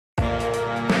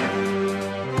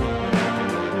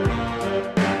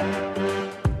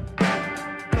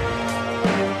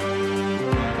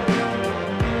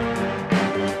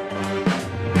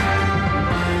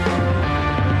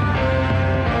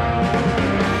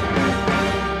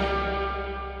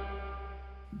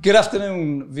Good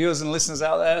afternoon, viewers and listeners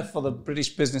out there for the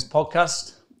British Business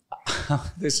Podcast.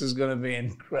 This is going to be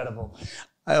incredible.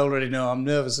 I already know, I'm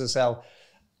nervous as hell.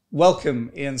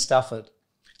 Welcome, Ian Stafford.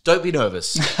 Don't be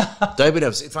nervous. Don't be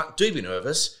nervous. In fact, do be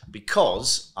nervous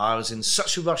because I was in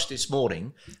such a rush this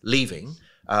morning, leaving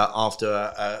after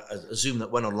a Zoom that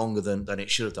went on longer than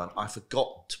it should have done. I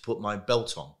forgot to put my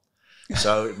belt on.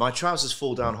 So my trousers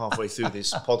fall down halfway through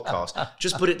this podcast.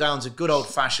 Just put it down to good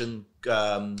old-fashioned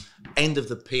end of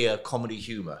the pier comedy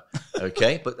humour,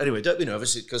 okay? But anyway, don't be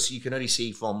nervous because you can only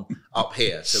see from up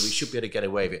here, so we should be able to get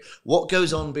away with it. What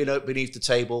goes on beneath the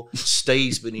table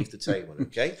stays beneath the table,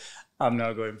 okay? I'm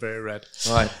now going very red.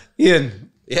 All right.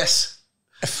 Ian. Yes.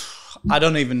 I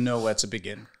don't even know where to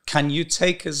begin. Can you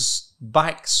take us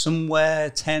back somewhere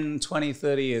 10, 20,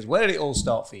 30 years? Where did it all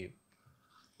start for you?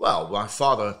 Well, my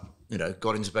father,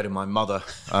 got into bed with my mother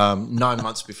 9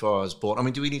 months before I was born. I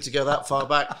mean, do we need to go that far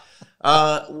back?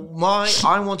 I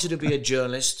wanted to be a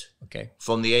journalist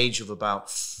from the age of about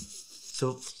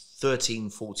 13,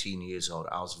 14 years old.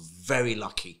 I was very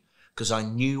lucky because I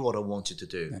knew what I wanted to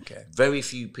do. Okay. Very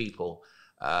few people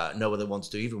know what they want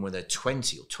to do, even when they're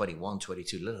 20 or 21,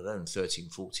 22, let alone 13,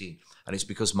 14. And it's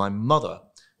because my mother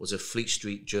was a Fleet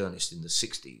Street journalist in the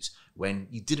 60s when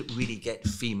you didn't really get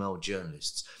female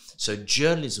journalists. So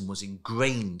journalism was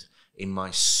ingrained in my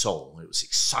soul. It was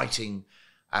exciting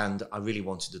and I really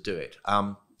wanted to do it.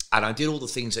 And I did all the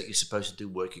things that you're supposed to do,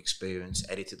 work experience,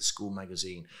 edited the school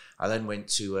magazine. I then went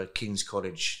to King's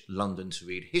College, London to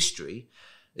read history.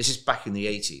 This is back in the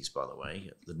 80s, by the way,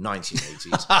 the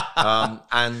 1980s.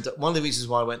 And one of the reasons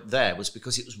why I went there was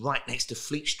because it was right next to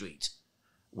Fleet Street,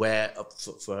 where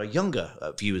for our younger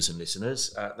viewers and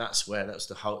listeners, that was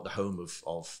the home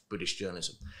of British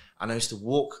journalism. And I used to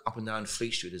walk up and down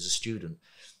Fleet Street as a student,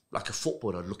 like a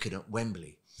footballer looking at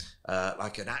Wembley,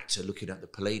 like an actor looking at the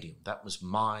Palladium. That was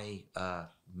my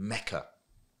mecca.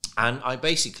 And I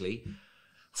basically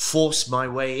forced my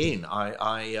way in.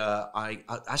 I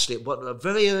actually, what a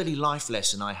very early life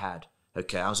lesson I had.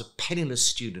 Okay, I was a penniless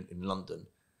student in London.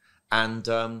 And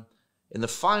in the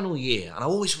final year, and I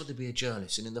always wanted to be a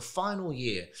journalist, and in the final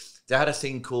year, they had a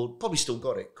thing called, probably still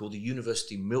got it, called the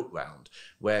University Milk Round,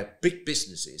 where big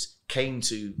businesses came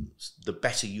to the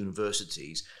better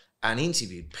universities and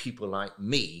interviewed people like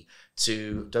me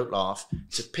to, don't laugh,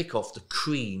 to pick off the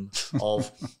cream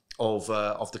of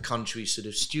the country's sort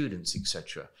of students,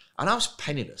 etc. And I was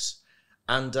penniless.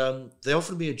 And they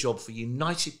offered me a job for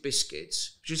United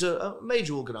Biscuits, which is a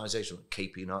major organisation, like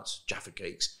KP Nuts, Jaffa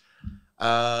Cakes,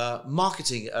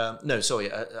 marketing, what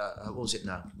was it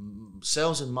now?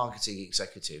 Sales and marketing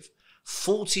executive,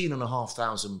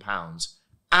 £14,500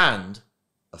 and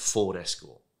a Ford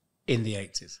Escort. In the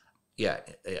 80s? Yeah,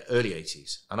 early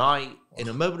 80s. And I, in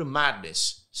a moment of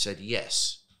madness, said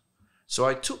yes. So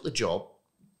I took the job,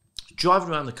 driving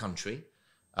around the country,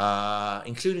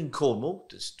 including Cornwall.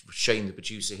 Shane, the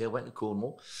producer here, went to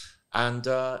Cornwall. And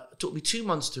it took me 2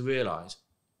 months to realise,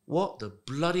 what the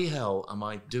bloody hell am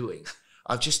I doing?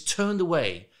 I've just turned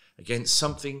away against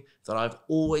something that I've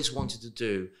always wanted to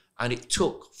do, and it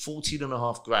took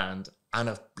 $14,500 and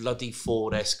a bloody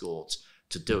Ford Escort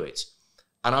to do it.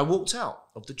 And I walked out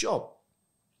of the job.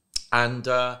 And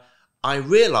I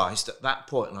realised at that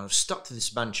point, and I've stuck to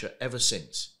this mantra ever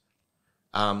since,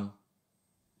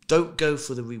 don't go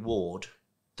for the reward,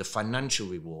 the financial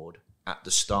reward, at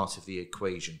the start of the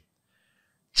equation.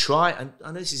 Try, and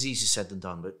I know this is easier said than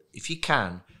done, but if you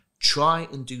can, try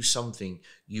and do something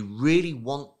you really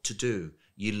want to do,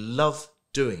 you love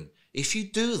doing. If you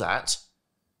do that,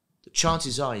 the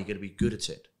chances are you're going to be good at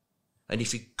it. And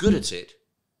if you're good at it,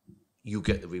 you'll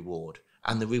get the reward.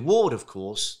 And the reward, of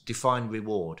course, define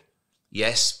reward.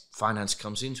 Yes, finance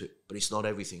comes into it, but it's not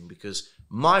everything, because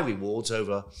my rewards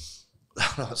over the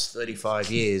last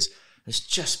 35 years has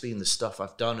just been the stuff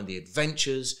I've done and the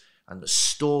adventures and the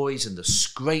stories and the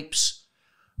scrapes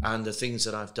and the things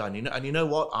that I've done. And you know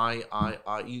what?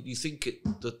 You think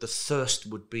that the thirst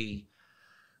would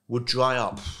dry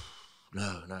up.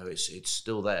 No, it's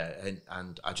still there,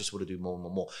 and I just want to do more and more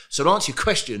and more. So to answer your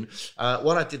question,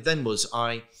 what I did then was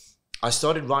I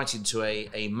started writing to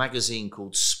a magazine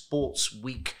called Sports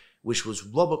Week, which was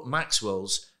Robert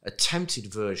Maxwell's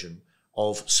attempted version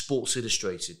of Sports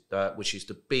Illustrated, which is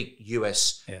the big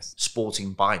US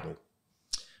sporting Bible.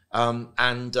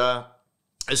 And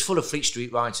it's full of Fleet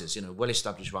Street writers,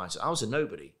 well-established writers. I was a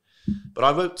nobody. But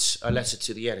I wrote a letter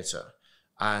to the editor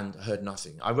and heard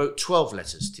nothing. I wrote 12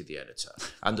 letters to the editor.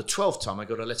 And the 12th time I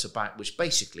got a letter back, which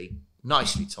basically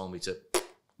nicely told me to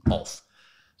off.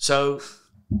 So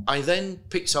I then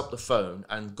picked up the phone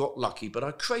and got lucky, but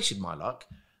I created my luck.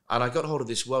 And I got hold of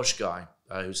this Welsh guy,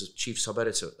 who was a chief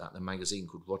sub-editor at that magazine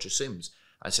called Roger Sims.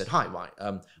 I said, hi, right,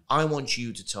 I want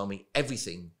you to tell me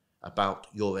everything about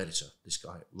your editor, this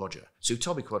guy, Roger. So he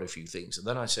told me quite a few things. And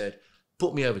then I said,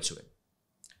 put me over to him.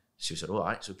 So he said, all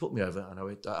right. So he put me over and I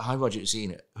went, hi, Roger, it's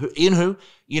Ian. Ian who?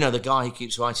 You know, the guy who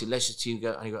keeps writing letters to you.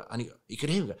 And you could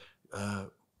hear him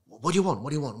go, what do you want? What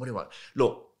do you want? What do you want?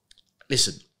 Look,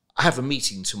 listen, I have a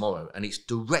meeting tomorrow and it's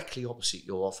directly opposite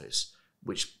your office,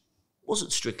 which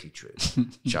wasn't strictly true,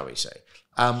 shall we say.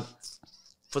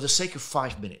 For the sake of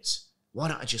 5 minutes, why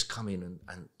don't I just come in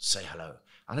and say hello?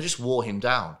 And I just wore him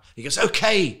down. He goes,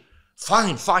 okay,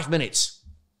 fine, 5 minutes.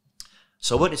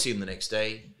 So I went to see him the next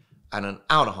day, and an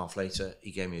hour and a half later,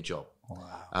 he gave me a job.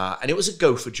 Wow. And it was a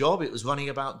gopher job. It was running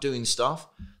about doing stuff.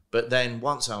 But then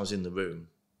once I was in the room,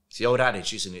 it's the old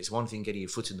adage, isn't it? It's one thing getting your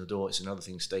foot in the door. It's another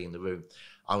thing staying in the room.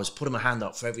 I was putting my hand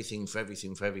up for everything.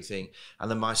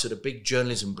 And then my sort of big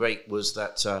journalism break was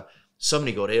that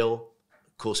somebody got ill.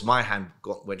 Of course, my hand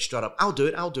went straight up. I'll do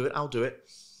it.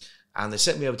 And they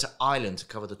sent me over to Ireland to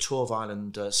cover the Tour of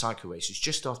Ireland cycle races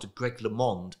just after Greg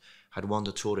LeMond had won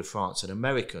the Tour de France, an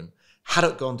American.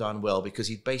 Hadn't gone down well because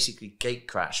he'd basically gate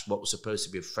crashed what was supposed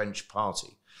to be a French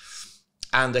party.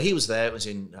 And he was there.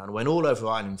 I went all over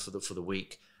Ireland for the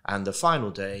week. And the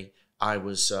final day, I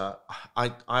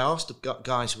asked the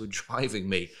guys who were driving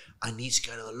me, I need to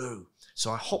go to the loo.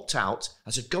 So I hopped out.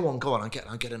 I said, go on,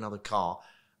 I'll get another car.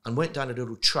 And went down a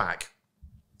little track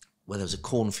where there was a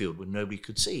cornfield where nobody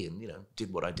could see, and,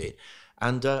 did what I did.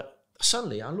 And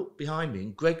suddenly I looked behind me,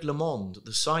 and Greg LeMond,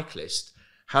 the cyclist,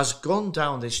 has gone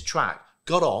down this track,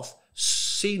 got off,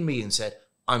 seen me and said,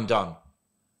 I'm done.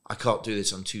 I can't do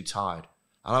this, I'm too tired.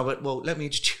 And I went, well, let me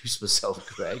introduce myself,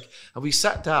 Greg. And we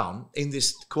sat down in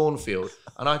this cornfield,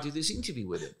 and I did this interview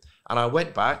with him. And I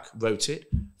went back, wrote it.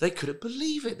 They couldn't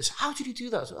believe it. They said, how did you do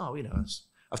that? I said,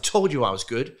 I've told you I was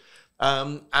good.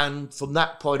 And from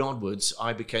that point onwards,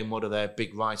 I became one of their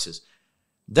big writers.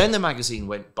 Then the magazine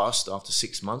went bust after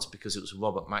 6 months because it was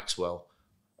Robert Maxwell.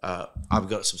 I've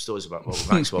got some stories about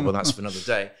Robert Maxwell, but that's for another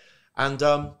day. And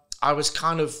I was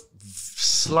kind of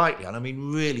slightly, and I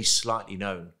mean really slightly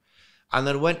known. And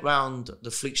then I went round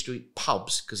the Fleet Street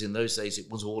pubs, because in those days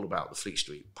it was all about the Fleet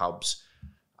Street pubs.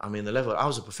 I mean, I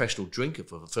was a professional drinker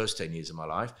for the first 10 years of my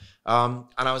life. And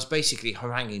I was basically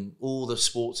haranguing all the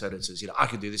sports editors. I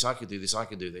could do this.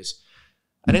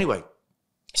 And anyway,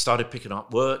 started picking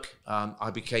up work. I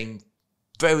became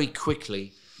very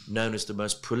quickly known as the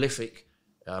most prolific,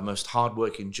 most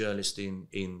hardworking journalist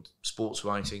in sports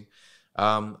writing.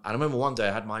 And I remember one day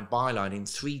I had my byline in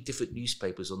 3 different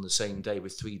newspapers on the same day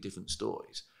with 3 different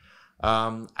stories.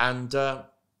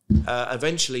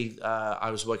 Eventually,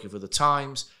 I was working for the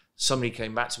Times. Somebody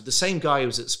came back to me. The same guy who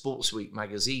was at Sports Week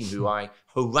magazine, who I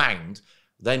harangued,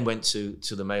 then went to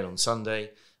the Mail on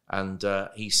Sunday, and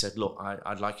he said, look,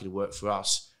 I'd like you to work for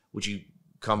us. Would you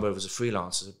come over as a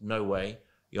freelancer? I said, no way.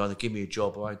 You either give me a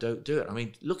job or I don't do it. I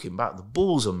mean, looking back, the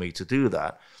balls on me to do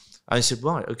that. And I said,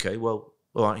 right, okay, well,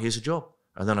 all right, here's a job.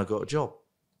 And then I got a job.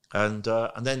 And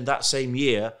then that same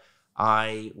year,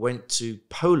 I went to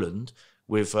Poland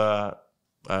with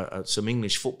some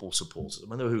English football supporters. I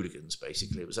mean, they were hooligans,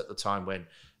 basically. It was at the time when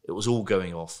it was all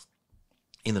going off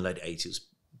in the late 80s,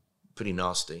 pretty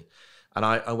nasty. And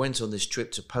I went on this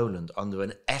trip to Poland under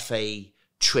an FA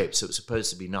trip, so it was supposed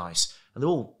to be nice. And they're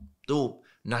all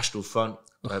National Front,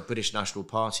 British National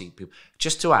Party people.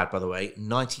 Just to add, by the way,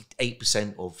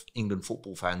 98% of England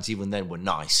football fans, even then, were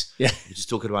nice. Yeah. We're just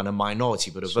talking about a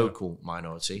minority, but a vocal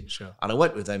minority. Sure. And I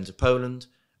went with them to Poland,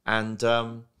 and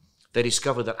they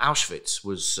discovered that Auschwitz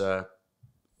was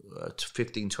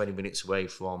 15, 20 minutes away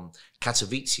from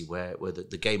Katowice, where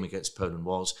the game against Poland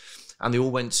was. And they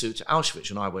all went to Auschwitz,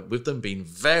 and I went with them, being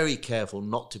very careful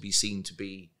not to be seen to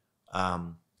be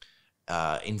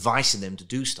inviting them to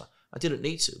do stuff. I didn't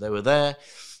need to. They were there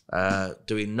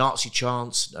doing Nazi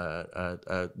chants,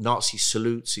 Nazi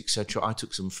salutes, etc. I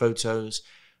took some photos,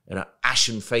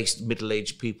 ashen-faced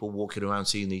middle-aged people walking around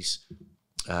seeing these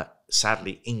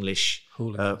sadly English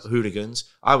hooligans.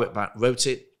 I went back, wrote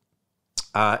it.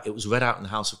 It was read out in the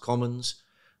House of Commons.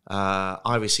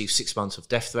 I received 6 months of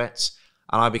death threats,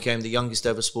 and I became the youngest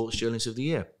ever sports journalist of the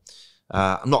year.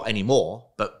 Not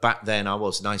anymore, but back then I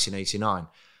was, 1989.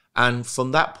 And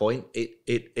from that point,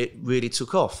 it really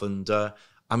took off. And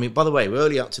I mean, by the way, we're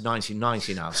only up to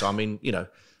 1990 now. So, I mean,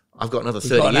 I've got another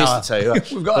 30 years to tell you.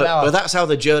 We've got an hour. But that's how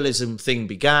the journalism thing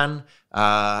began.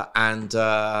 I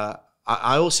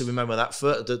also remember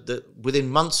that within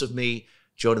months of me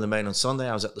joining the Mail on Sunday,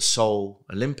 I was at the Seoul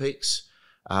Olympics.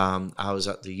 I was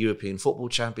at the European Football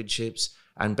Championships.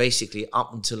 And basically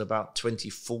up until about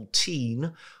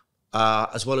 2014,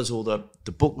 as well as all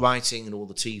the book writing and all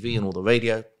the TV and all the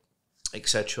radio,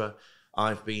 etc.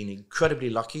 I've been incredibly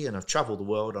lucky, and I've travelled the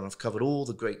world, and I've covered all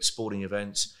the great sporting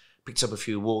events, picked up a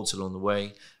few awards along the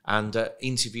way, and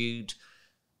interviewed,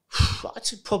 I'd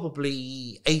say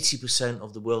probably 80%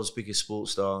 of the world's biggest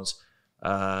sports stars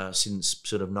since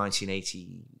sort of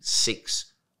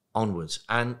 1986 onwards.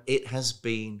 And it has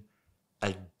been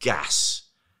a gas.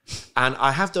 And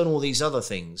I have done all these other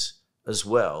things as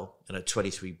well,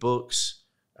 23 books,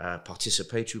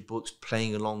 participatory books,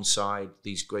 playing alongside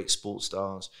these great sports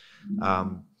stars,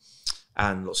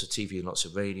 and lots of TV and lots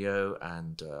of radio.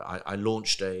 And I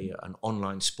launched an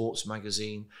online sports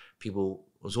magazine. People,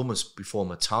 it was almost before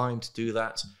my time to do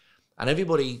that. And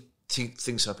everybody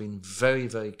thinks I've been very,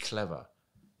 very clever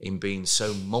in being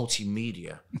so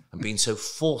multimedia and being so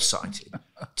foresighted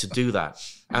to do that.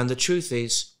 And the truth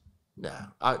is, no,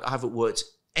 I haven't worked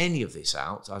any of this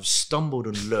out. I've stumbled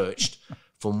and lurched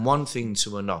from one thing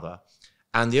to another.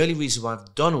 And the only reason why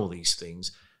I've done all these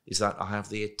things is that I have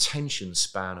the attention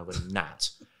span of a gnat,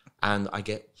 and I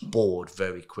get bored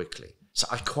very quickly. So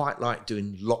I quite like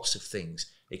doing lots of things.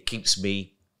 It keeps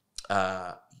me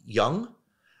young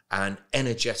and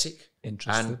energetic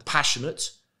and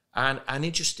passionate and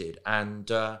interested.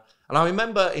 And I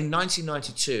remember in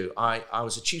 1992, I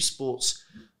was a chief sports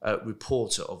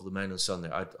reporter of the Mail on Sunday.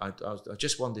 I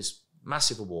just won this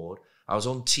massive award. I was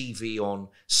on TV on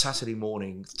Saturday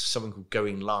morning, something called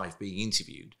Going Live, being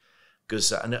interviewed,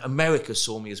 because America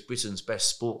saw me as Britain's best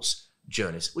sports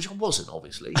journalist, which I wasn't,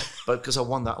 obviously, but because I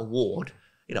won that award,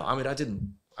 I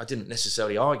didn't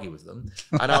necessarily argue with them,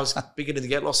 and I was beginning to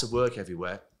get lots of work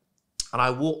everywhere, and I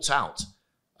walked out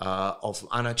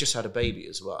and I just had a baby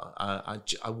as well.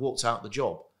 I walked out the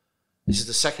job. This is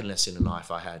the second lesson in life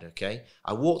I had, okay?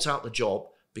 I walked out the job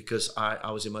because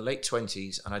I was in my late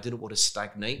 20s and I didn't want to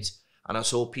stagnate. And I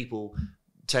saw people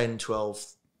 10, 12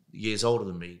 years older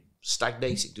than me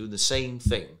stagnating, doing the same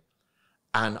thing.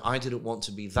 And I didn't want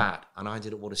to be that. And I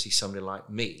didn't want to see somebody like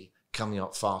me coming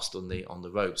up fast on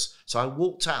the ropes. So I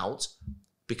walked out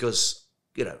because,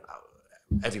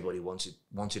 everybody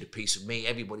wanted a piece of me.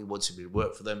 Everybody wanted me to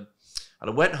work for them. And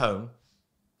I went home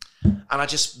and I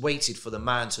just waited for the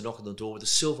man to knock on the door with a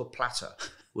silver platter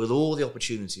with all the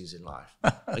opportunities in life.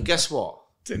 And guess what?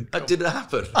 That didn't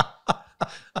happen.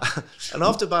 And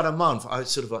after about a month, I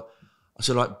sort of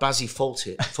like Bazzy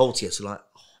Faultier, so like,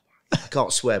 I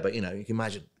can't swear, but you can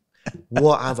imagine,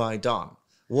 what have I done?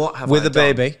 What have with I a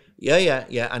done? baby? Yeah,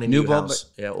 and a new house.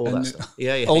 All that stuff.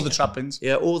 Yeah. All the trappings.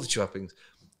 Yeah, all the trappings.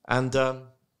 And I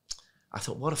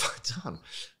thought, what have I done?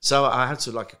 So I had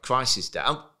sort of like a crisis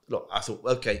down. Look, I thought,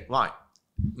 okay, right,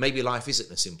 maybe life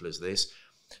isn't as simple as this.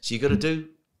 So you got to do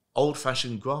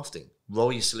old-fashioned grafting.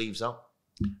 Roll your sleeves up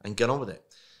and get on with it.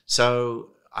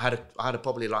 So I had a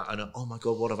probably like an oh my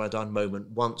God, what have I done moment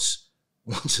once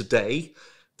a day.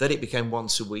 Then it became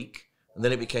once a week, and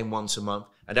then it became once a month.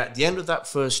 And at the end of that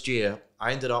first year,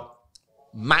 I ended up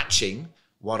matching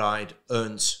what I'd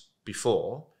earned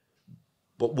before,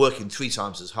 but working 3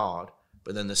 times as hard.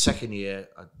 But then the second year,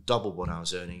 I doubled what I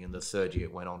was earning, and the third year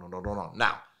it went on and on and on.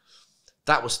 Now,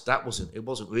 it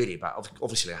wasn't really about,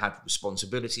 obviously I had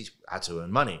responsibilities, I had to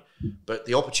earn money, but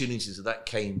the opportunities that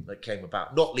came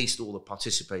about, not least all the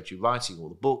participatory writing, all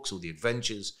the books, all the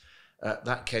adventures,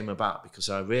 that came about because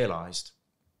I realized,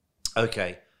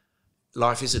 okay,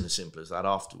 life isn't as simple as that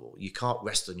after all. You can't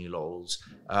rest on your laurels.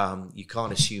 You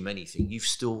can't assume anything. You've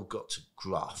still got to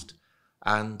graft.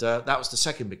 And that was the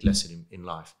second big lesson in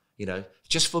life.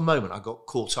 Just for a moment, I got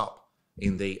caught up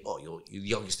in the, you're the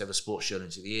youngest ever sports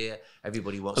journalist of the year.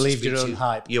 Everybody wants to speak to you. Believe your own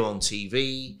hype. You're on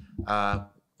TV.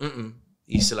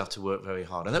 You still have to work very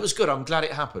hard. And that was good. I'm glad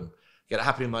it happened. It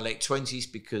happened in my late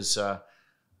 20s because, and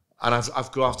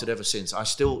I've grafted ever since.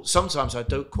 Sometimes I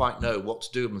don't quite know what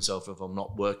to do with myself if I'm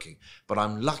not working. But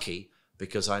I'm lucky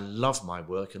because I love my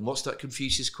work. And what's that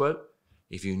Confucius quote?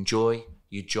 If you enjoy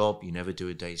your job, you never do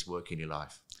a day's work in your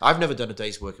life. I've never done a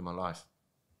day's work in my life.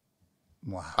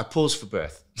 Wow. I pause for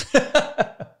breath.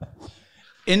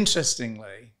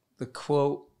 Interestingly, the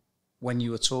quote when you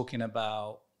were talking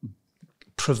about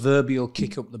proverbial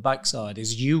kick up the backside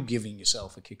is you giving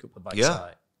yourself a kick up the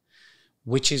backside,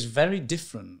 which is very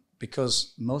different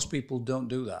because most people don't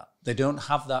do that. They don't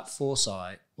have that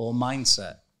foresight or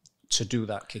mindset to do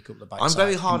that kick up the backside. I'm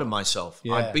very hard on myself.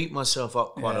 Yeah. I beat myself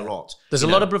up quite a lot. There's a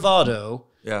lot of bravado,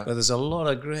 but there's a lot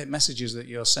of great messages that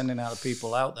you're sending out to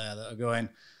people out there that are going,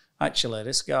 actually,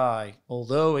 this guy,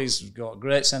 although he's got a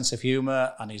great sense of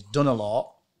humour and he's done a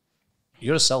lot,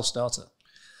 you're a self-starter.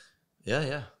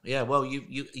 Yeah. Well,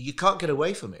 you can't get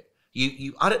away from it.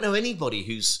 I don't know anybody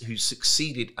who's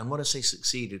succeeded, and when I say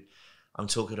succeeded, I'm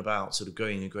talking about sort of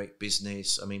growing a great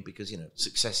business. I mean, because, you know,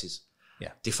 success is,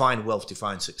 yeah, define wealth,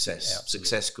 define success. Yeah,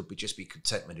 success could be just be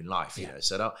contentment in life, you know.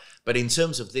 So that, but in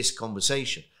terms of this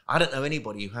conversation, I don't know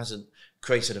anybody who hasn't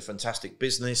created a fantastic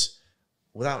business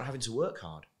without having to work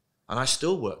hard. And I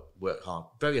still work hard,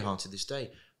 very hard to this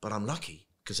day, but I'm lucky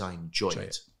because I enjoy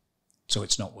it. So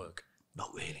it's not work? Not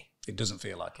really. It doesn't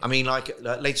feel like it. I mean, like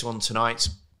later on tonight,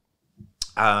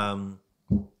 I'm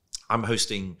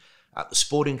hosting at the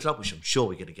Sporting Club, which I'm sure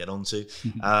we're going to get onto,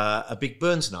 a Big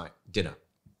Burns night dinner.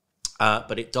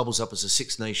 But it doubles up as a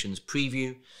Six Nations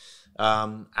preview.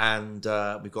 And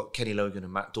we've got Kenny Logan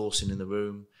and Matt Dawson in the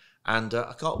room. And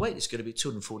I can't wait. It's going to be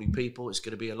 240 people. It's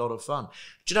going to be a lot of fun.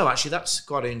 Do you know, actually, that's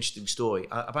quite an interesting story.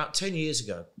 About 10 years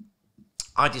ago,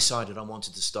 I decided I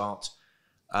wanted to start.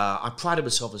 I prided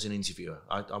myself as an interviewer.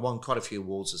 I won quite a few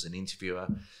awards as an interviewer.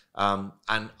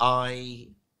 And I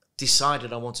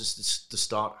decided I wanted to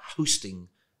start hosting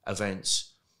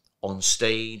events on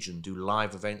stage and do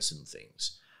live events and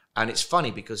things. And it's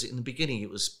funny because in the beginning it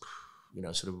was, you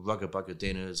know, sort of rugger-bugger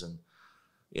dinners and,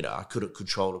 you know, I couldn't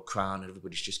control a crowd and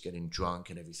everybody's just getting drunk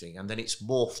and everything. And then it's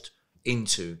morphed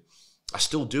into, I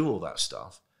still do all that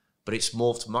stuff, but it's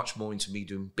morphed much more into me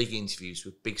doing big interviews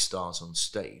with big stars on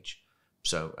stage.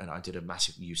 So, and I did a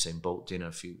massive Usain Bolt dinner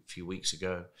a few weeks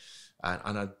ago,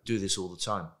 and I do this all the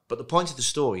time. But the point of the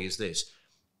story is this: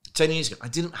 10 years ago, I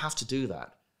didn't have to do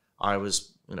that. I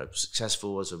was, you know,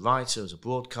 successful as a writer, as a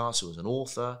broadcaster, as an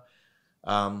author,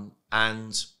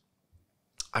 and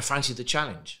I fancied the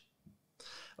challenge.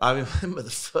 I remember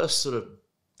the first sort of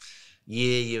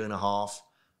year and a half.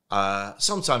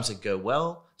 Sometimes it'd go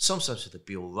well, sometimes it'd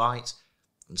be all right,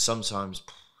 and sometimes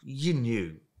you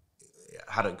knew it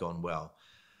hadn't gone well.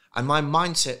 And my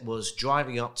mindset was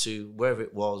driving up to wherever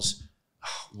it was,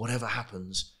 whatever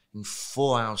happens, in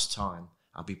 4 hours' time,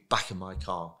 I'll be back in my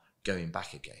car going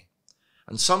back again.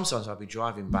 And sometimes I'd be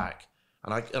driving back,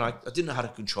 and I didn't know how to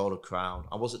control a crowd.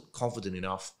 I wasn't confident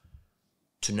enough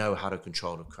to know how to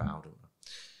control a crowd.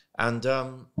 And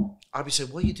I'd be saying,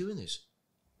 why are you doing this?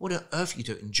 What on earth? You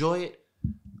don't enjoy it?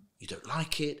 You don't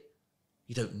like it?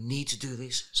 You don't need to do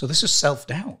this? So this is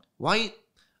self-doubt. Why?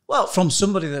 Well, from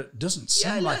somebody that doesn't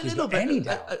sound like he's got any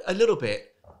doubt. A little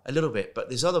bit. But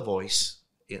there's other voice.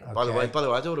 You know, okay. By the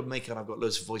way, I don't want to make it. I've got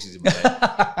loads of voices in my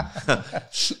head.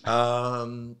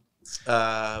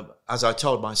 As I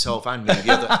told myself and me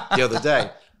the other day.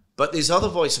 But this other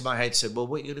voice in my head said, well,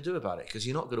 what are you going to do about it? Because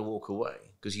you're not going to walk away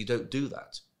because you don't do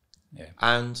that. Yeah.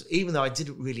 And even though I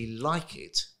didn't really like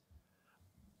it,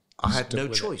 I had no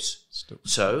choice.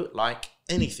 So, like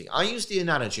anything, I use the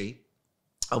analogy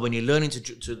of when you're learning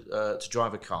to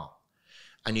drive a car,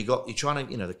 and you're trying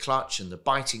to, you know, the clutch and the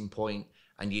biting point,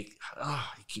 and you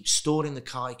keep stalling the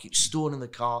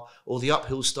car, or the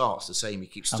uphill starts the same. You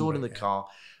keep stalling the car,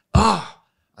 and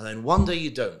then one day you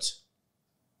don't,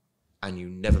 and you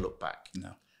never look back.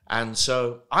 No. And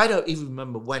so I don't even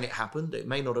remember when it happened. It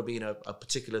may not have been a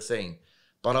particular thing,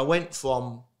 but I went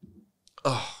from,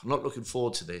 not looking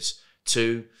forward to this,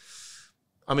 to,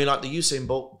 I mean, like the Usain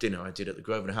Bolt dinner I did at the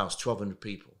Grosvenor House, 1,200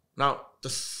 people. Now, the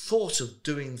thought of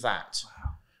doing that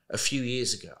a few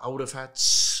years ago, I would have had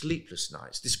sleepless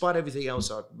nights, despite everything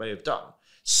else I may have done,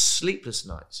 sleepless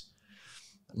nights.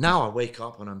 Now I wake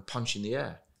up and I'm punching the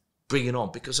air, bring it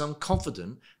on, because I'm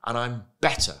confident and I'm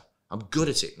better. I'm good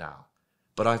at it now.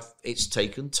 But it's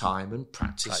taken time and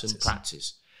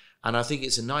practice. And I think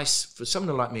it's a nice, for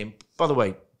someone like me, and by the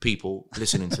way, people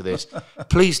listening to this,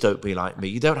 please don't be like me.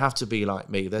 You don't have to be like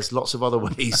me. There's lots of other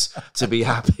ways to be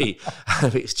happy.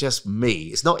 It's just me.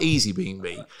 It's not easy being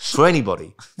me for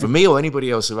anybody, for me or anybody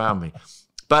else around me.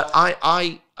 But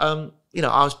I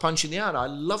was punching the air and I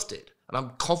loved it. And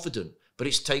I'm confident, but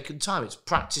it's taken time. It's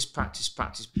practice.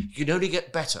 You can only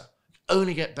get better.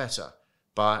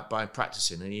 By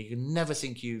practicing, and you can never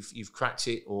think you've cracked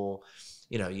it, or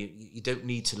you don't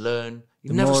need to learn.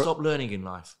 You never stop learning in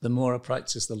life. The more I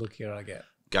practice, the luckier I get.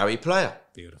 Gary Player,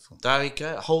 beautiful. Gary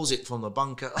Player holds it from the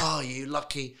bunker. Oh, you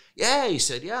lucky? Yeah, he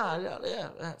said.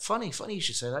 Yeah. Funny. You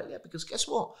should say that. Yeah, because guess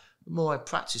what? The more I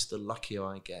practice, the luckier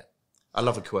I get. I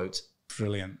love a quote.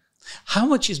 Brilliant. How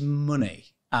much is money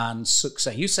and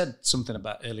success? You said something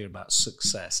earlier about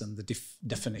success and the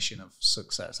definition of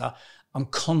success. I'm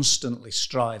constantly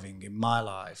striving in my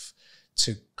life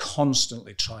to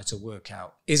constantly try to work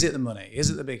out, is it the money? Is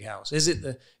it the big house? Is it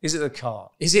the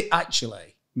car? Is it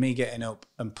actually me getting up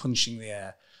and punching the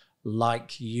air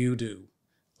like you do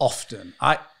often?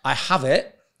 I have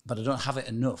it, but I don't have it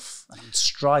enough. And I'm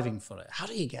striving for it. How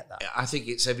do you get that? I think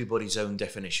it's everybody's own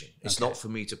definition. It's not for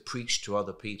me to preach to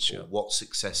other people what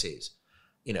success is.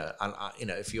 you know, and you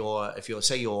know, if you're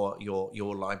say you're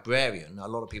a librarian, a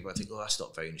lot of people think, oh, that's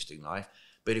not a very interesting life.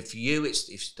 But if you,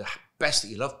 it's the best that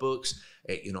you love books,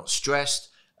 you're not stressed,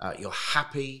 you're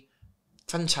happy,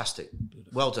 fantastic,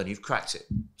 well done, you've cracked it.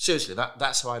 Seriously,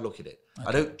 that's how I look at it. Okay.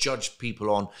 I don't judge people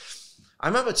on. I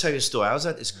remember telling you a story. I was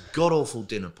at this god awful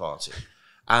dinner party,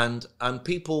 and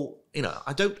people, you know,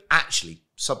 I don't actually,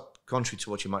 contrary to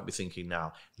what you might be thinking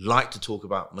now, like to talk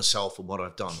about myself and what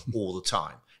I've done all the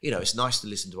time. You know, it's nice to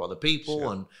listen to other people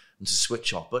sure. and to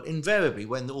switch off. But invariably,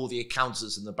 when all the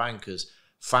accountants and the bankers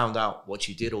found out what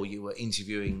you did, or you were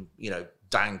interviewing, you know,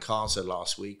 Dan Carter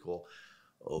last week, or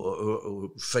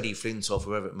Freddie Flintoff,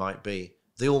 whoever it might be,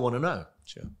 they all want to know.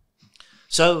 Sure.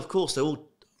 So, of course, they're all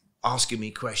asking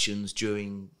me questions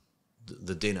during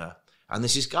the dinner. And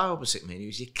there's this guy opposite me, and he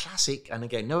was a classic, and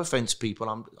again, no offense, people,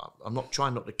 I'm not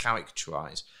trying not to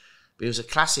caricaturize, but he was a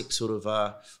classic sort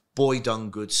of boy done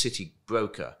good city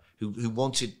broker who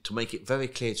wanted to make it very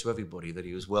clear to everybody that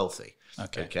he was wealthy.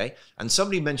 Okay. And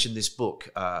somebody mentioned this book,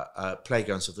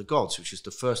 Playgrounds of the Gods, which is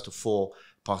the first of 4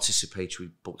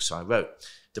 participatory books I wrote.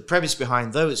 The premise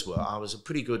behind those were I was a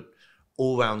pretty good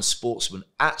all-round sportsman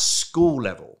at school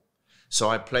level. So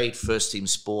I played first team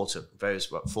sport at various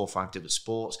 4 or 5 different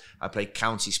sports. I played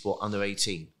county sport under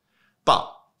 18. But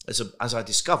as I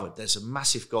discovered, there's a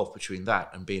massive gulf between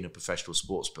that and being a professional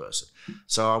sports person.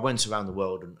 So I went around the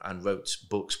world and wrote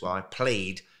books where I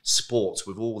played sports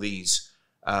with all these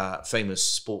famous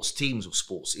sports teams or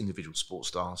individual sports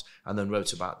stars, and then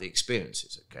wrote about the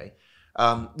experiences, okay?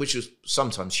 Which was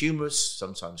sometimes humorous,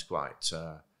 sometimes quite...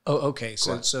 okay.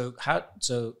 So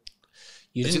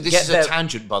you didn't this get is there. A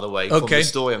tangent, by the way, from the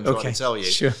story I'm trying to tell you.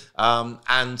 Sure.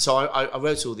 And so I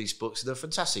wrote all these books. They're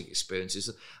fantastic experiences.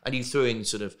 And you threw in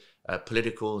sort of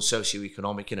political and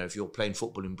socio-economic, you know, if you're playing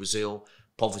football in Brazil,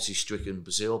 poverty-stricken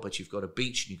Brazil, but you've got a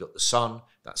beach and you've got the sun,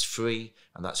 that's free,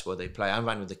 and that's where they play. I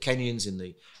ran with the Kenyans in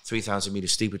the 3,000-metre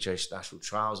steeplechase national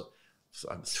trials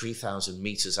at 3,000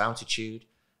 metres altitude.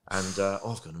 And,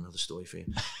 I've got another story for you.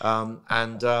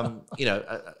 You know,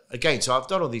 again, so I've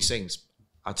done all these things.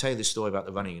 I'll tell you this story about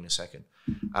the running in a second.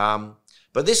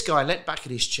 But this guy leant back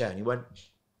in his chair and he went,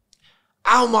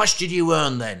 how much did you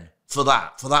earn then for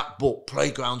that book,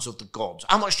 Playgrounds of the Gods?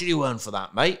 How much did you earn for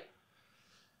that, mate?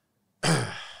 And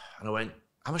I went,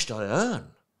 how much did I earn?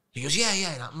 He goes,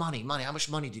 yeah, that money. How much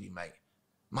money did you make?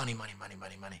 Money.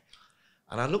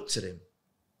 And I looked at him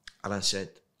and I said,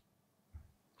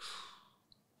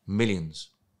 millions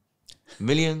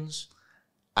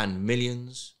and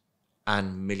millions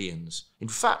and millions. In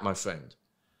fact, my friend,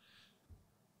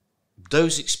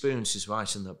 those experiences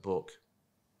right in that book,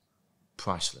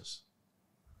 priceless.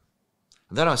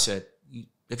 And then I said,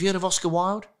 have you heard of Oscar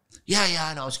Wilde? Yeah,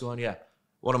 I know Oscar Wilde, yeah.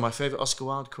 One of my favourite Oscar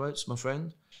Wilde quotes, my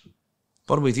friend.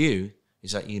 Bottom with you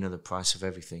is that you know the price of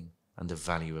everything and the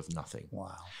value of nothing.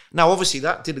 Wow. Now, obviously,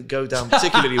 that didn't go down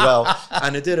particularly well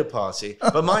at a dinner party.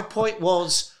 But my point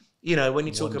was, you know, when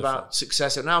you talk about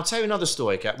success. And I'll tell you another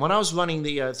story, Kat. When I was running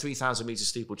the 3,000-metre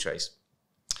steeplechase,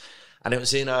 and it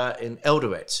was in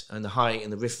Eldoret, in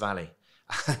the Rift Valley,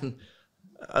 and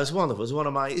it was wonderful. It was one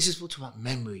of my, this is what about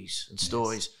memories and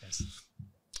stories. Yes.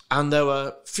 And there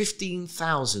were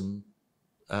 15,000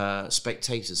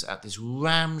 spectators at this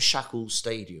ramshackle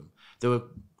stadium. There were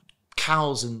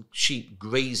cows and sheep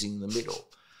grazing in the middle.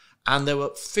 And there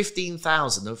were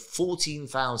 15,000, there were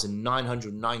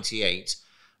 14,998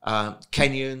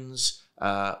 Kenyans,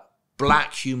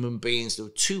 black human beings. There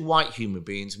were 2 white human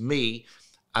beings, me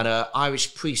and an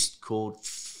Irish priest called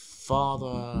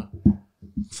Father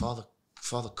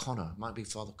Connor, might be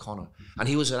Father Connor. And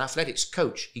he was an athletics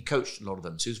coach. He coached a lot of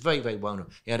them. So he was very, very well known.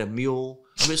 He had a mule.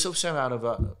 I mean, it's also out of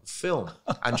a film,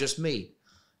 and just me.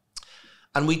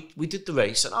 And we did the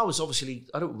race, and I was obviously,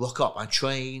 I don't rock up, I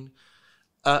train.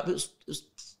 But it was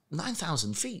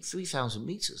 9,000 feet, 3,000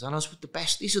 metres, and I was with the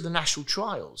best. These are the national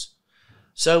trials.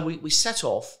 So we set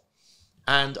off,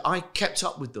 and I kept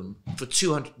up with them for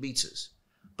 200 metres.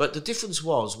 But the difference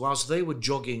was, whilst they were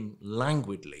jogging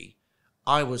languidly,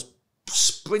 I was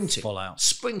sprinting. Full out.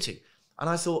 Sprinting. And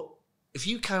I thought, if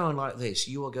you carry on like this,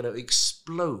 you are going to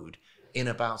explode in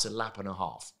about a lap and a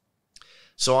half.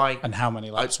 So And how many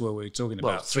laps were we talking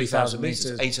about? Well, 3,000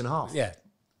 metres, 8.5. Yeah.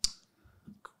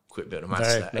 Quick bit of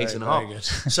maths there,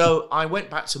 8.5. So I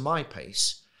went back to my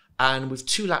pace, and with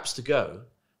 2 laps to go,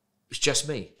 it was just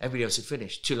me. Everybody else had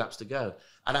finished, 2 laps to go.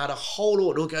 And I had a whole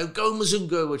order go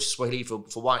Mzungu, which is Swahili for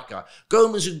white guy. Go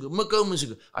Mzungu, go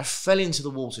Mzungu. I fell into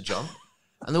the water jump,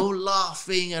 and they were all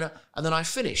laughing, and then I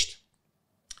finished.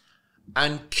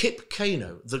 And Kip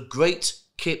Kano, the great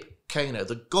Kip Kano,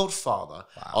 the godfather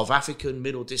of African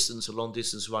middle distance and long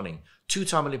distance running,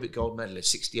 2-time Olympic gold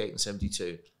medalist, 68 and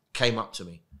 72, came up to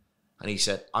me and he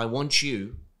said, I want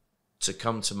you to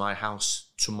come to my house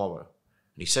tomorrow.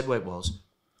 And he said where it was.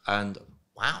 And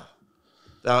wow.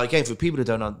 Again, for people who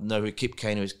don't know who Kip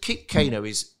Keino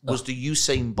is, was the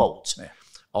Usain Bolt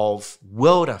of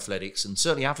world athletics and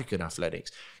certainly African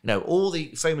athletics. You know, all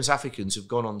the famous Africans who've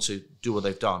gone on to do what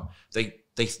they've done, they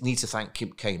need to thank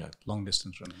Kip Keino. Long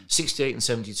distance running. 68 and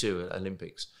 72 at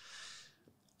Olympics.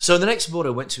 So the next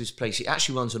morning I went to his place. He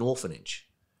actually runs an orphanage.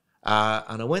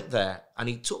 And I went there and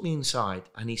he took me inside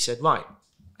and he said, right.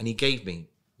 And he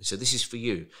said, this is for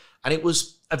you. And it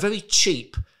was a very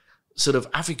cheap sort of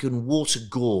African water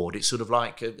gourd. It's sort of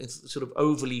like it's sort of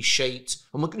overly shaped.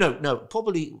 No,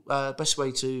 probably best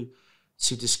way to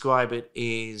describe it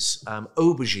is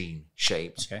aubergine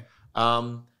shaped. Okay.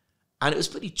 And it was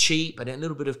pretty cheap and a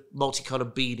little bit of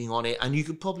multicolored beading on it. And you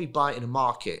could probably buy it in a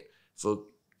market for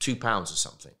 £2 or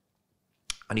something.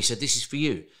 And he said, this is for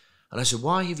you. And I said,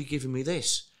 why have you given me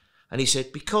this? And he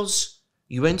said, because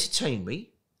you entertained me.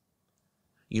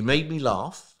 You made me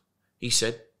laugh. He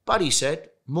said, but he said,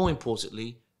 more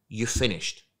importantly, you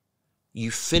finished. You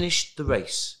finished the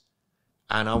race.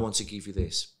 And I want to give you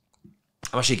this.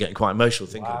 I'm actually getting quite emotional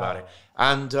thinking about it.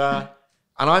 And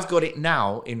I've got it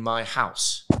now in my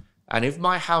house. And if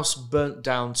my house burnt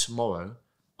down tomorrow,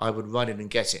 I would run in and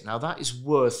get it. Now that is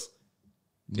worth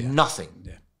nothing.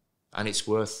 Yeah. And it's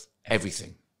worth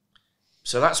everything.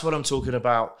 So that's what I'm talking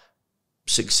about.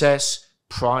 Success,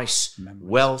 price,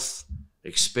 wealth,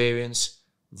 experience.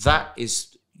 That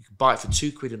is, you can buy it for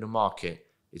 £2 in the market.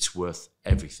 It's worth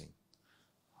everything.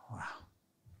 Wow.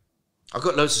 I've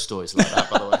got loads of stories like that,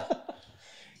 by the way.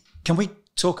 Can we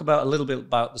talk about a little bit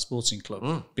about the sporting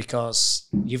club? Because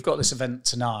you've got this event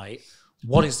tonight.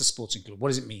 What is the sporting club? What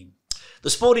does it mean? The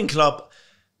sporting club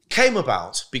came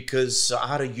about because I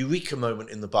had a eureka moment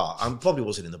in the bath. I probably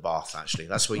wasn't in the bath, actually.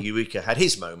 That's where Eureka had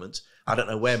his moment. I don't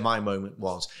know where my moment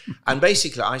was. And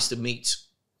basically, I used to meet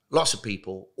lots of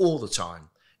people all the time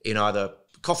in either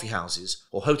coffee houses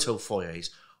or hotel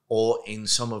foyers or in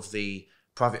some of the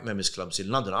private members clubs in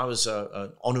London. I was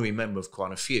an honorary member of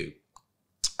quite a few.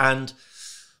 And,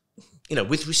 you know,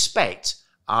 with respect,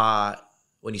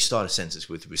 when you start a sentence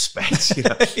with respect, you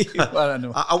know,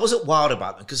 I wasn't wild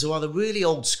about them because they were either really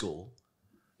old school,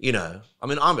 you know. I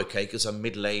mean, I'm okay because I'm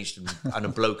middle-aged and a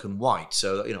bloke and white.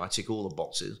 So, you know, I tick all the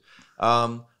boxes.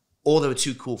 Or they were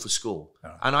too cool for school.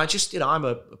 Oh. And I just, you know, I'm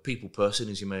a people person,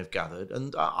 as you may have gathered.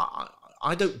 And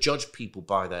I don't judge people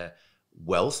by their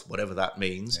wealth, whatever that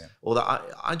means. Yeah. Or that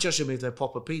I judge them if they're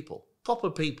proper people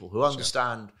who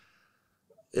understand,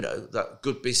 you know, that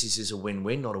good business is a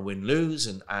win-win, not a win-lose,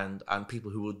 and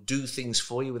people who will do things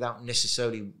for you without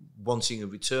necessarily wanting a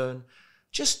return.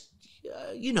 Just,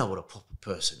 you know what a proper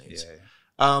person is. Yeah,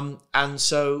 yeah. And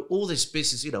so all this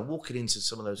business, you know, walking into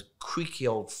some of those creaky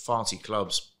old farty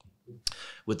clubs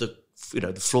with the, you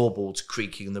know, the floorboards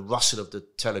creaking and the rustle of the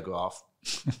telegraph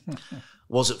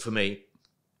wasn't for me.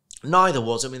 Neither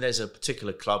was, I mean, there's a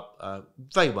particular club,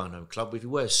 very well-known club, if you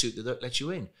wear a suit, they don't let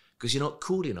you in because you're not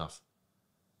cool enough.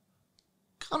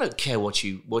 I don't care what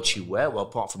you wear, well,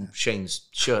 apart from Shane's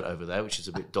shirt over there, which is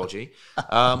a bit dodgy.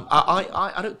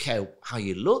 I don't care how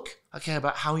you look. I care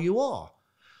about how you are.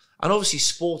 And obviously,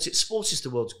 sport is the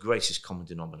world's greatest common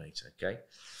denominator. Okay,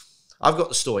 I've got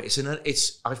the story.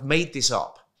 I've made this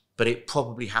up, but it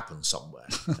probably happened somewhere.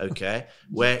 Okay,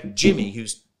 where Jimmy,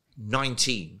 who's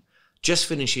 19, just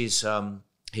finishes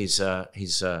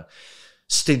his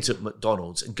stint at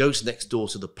McDonald's and goes next door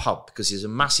to the pub because he's a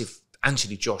massive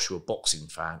Anthony Joshua boxing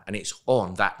fan, and it's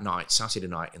on that night, Saturday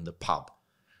night, in the pub,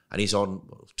 and he's on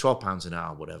 £12 an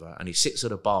hour, whatever, and he sits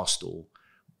at a bar stool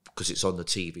because it's on the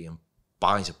TV and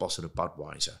buys a bottle of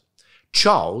Budweiser.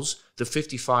 Charles, the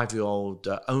 55-year-old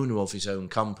owner of his own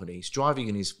company, is driving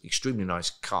in his extremely nice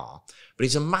car, but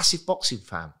he's a massive boxing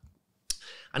fan,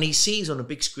 and he sees on a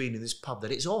big screen in this pub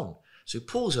that it's on, so he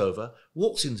pulls over,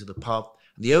 walks into the pub,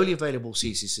 and the only available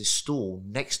seat is this stall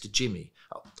next to Jimmy.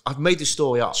 I've made the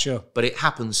story up, sure, but it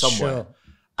happened somewhere. Sure.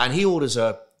 And he orders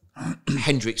a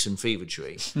Hendrix and Fever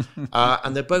Tree.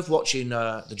 And they're both watching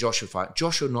the Joshua fight.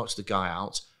 Joshua knocks the guy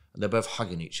out, and they're both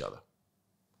hugging each other.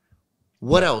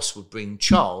 What else would bring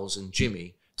Charles and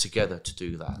Jimmy together to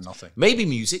do that? Nothing. Maybe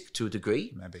music to a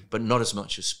degree, maybe, but not as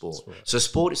much as sport. So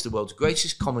sport is the world's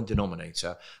greatest common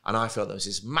denominator, and I felt there was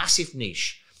this massive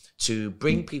niche to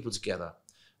bring people together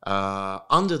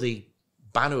under the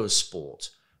banner of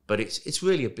sport. But it's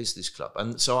really a business club.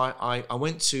 And so I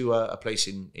went to a place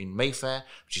in Mayfair,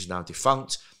 which is now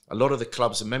defunct. A lot of the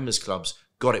clubs and members clubs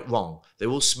got it wrong. They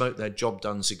all smoked their job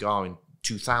done cigar in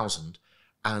 2000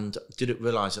 and didn't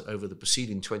realise that over the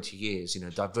preceding 20 years,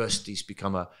 diversity's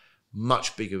become a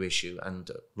much bigger issue, and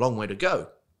a long way to go.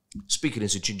 Speaking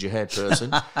as a ginger-haired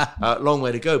person, long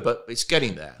way to go, but it's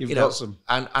getting there. You've got some.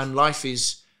 And life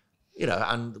is,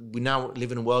 and we now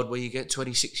live in a world where you get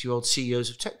 26-year-old CEOs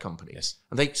of tech companies. Yes.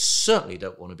 And they certainly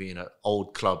don't want to be in an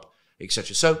old club,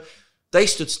 etc. So they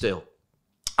stood still.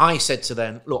 I said to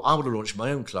them, look, I want to launch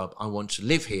my own club. I want to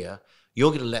live here. You're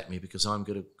going to let me because I'm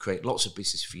going to create lots of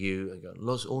business for you.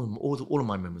 All of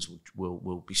my members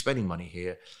will be spending money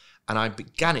here. And I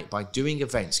began it by doing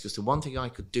events, because the one thing I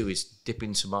could do is dip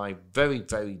into my very,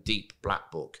 very deep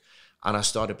black book. And I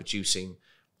started producing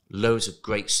loads of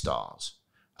great stars.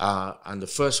 And the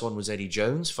first one was Eddie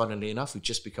Jones, funnily enough, who'd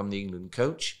just become the England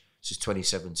coach. This is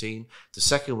 2017. The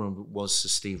second one was Sir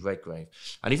Steve Redgrave.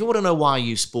 And if you want to know why I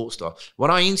use sports stars,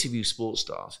 when I interview sports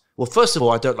stars, well, first of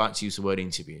all, I don't like to use the word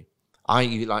interview. I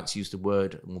like to use the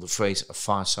word or the phrase a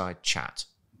fireside chat.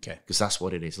 Okay. Because that's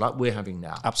what it is, like we're having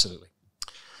now. Absolutely.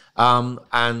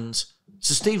 And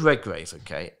so Steve Redgrave,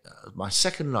 my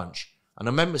second lunch, and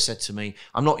a member said to me,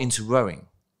 I'm not into rowing.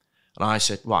 And I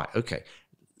said, right, okay,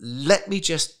 let me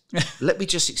just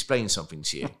explain something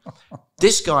to you.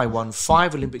 This guy won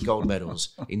 5 Olympic gold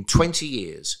medals in 20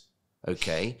 years,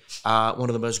 one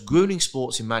of the most grueling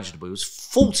sports imaginable. He was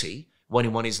 40 when he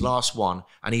won his last one,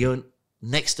 and he earned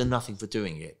next to nothing for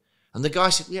doing it. And the guy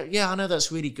said, yeah, I know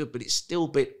that's really good, but it's still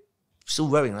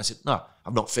rowing. And I said, no,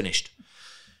 I'm not finished.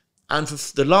 And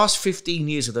for the last 15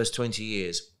 years of those 20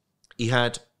 years, he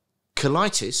had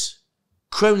colitis,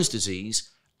 Crohn's disease,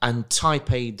 and type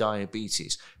A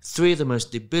diabetes. 3 of the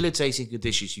most debilitating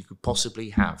conditions you could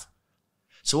possibly have.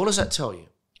 So what does that tell you?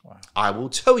 Wow. I will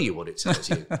tell you what it tells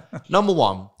you. Number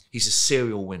 1, he's a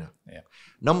serial winner. Yeah.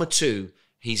 Number 2,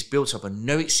 he's built up a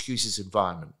no excuses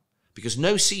environment, because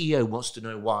no CEO wants to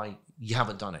know why you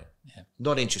haven't done it. Yeah.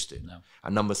 Not interested. No.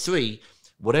 And number 3,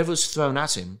 whatever's thrown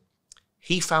at him,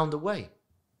 he found a way.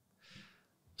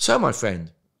 So, my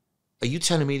friend, are you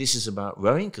telling me this is about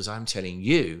rowing? Because I'm telling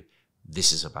you,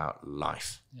 this is about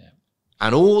life. Yeah.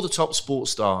 And all the top sports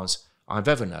stars I've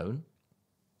ever known,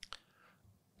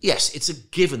 yes, it's a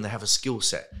given they have a skill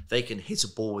set. They can hit a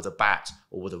ball with a bat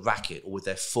or with a racket or with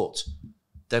their foot.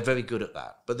 They're very good at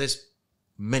that. But there's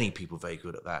many people very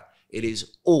good at that. It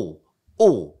is all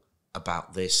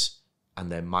about this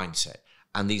and their mindset.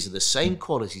 And these are the same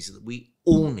qualities that we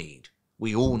all need.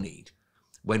 We all need.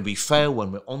 When we fail,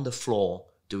 when we're on the floor,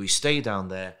 do we stay down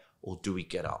there or do we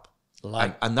get up?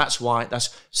 And that's why.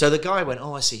 So the guy went,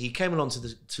 I see. He came along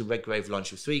to Redgrave lunch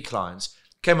with 3 clients,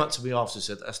 came up to me after and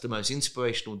said, that's the most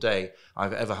inspirational day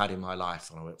I've ever had in my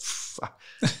life. And I went,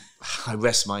 I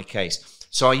rest my case.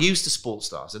 So I used the sports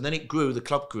stars, and then it grew. The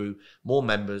club grew, more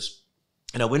members.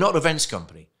 We're not an events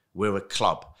company. We're a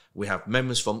club. We have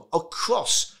members from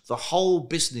across the whole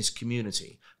business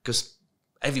community, because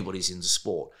everybody's into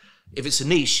sport. If it's a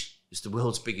niche, it's the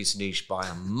world's biggest niche by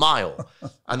a mile.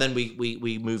 And then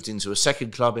we moved into a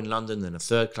second club in London, then a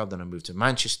third club, then I moved to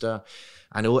Manchester.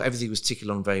 And everything was ticking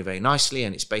along very, very nicely.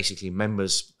 And it's basically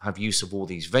members have use of all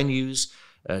these venues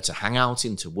to hang out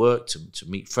in, to work, to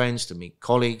meet friends, to meet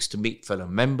colleagues, to meet fellow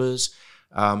members.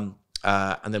 And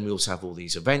then we also have all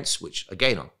these events, which,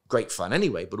 again, are great fun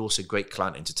anyway, but also great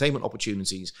client entertainment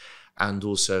opportunities, and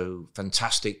also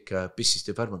fantastic business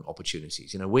development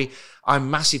opportunities. I'm a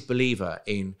massive believer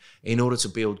in order to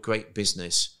build great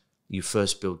business, you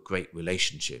first build great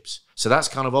relationships. So that's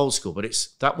kind of old school, but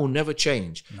that will never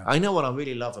change. No. I know what I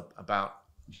really love about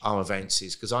our events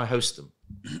is because I host them.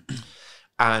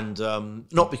 And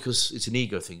not because it's an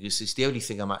ego thing. It's the only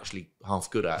thing I'm actually half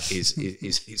good at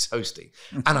is hosting,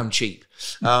 and I'm cheap.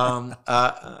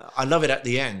 I love it at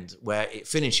the end where it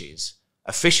finishes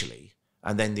officially,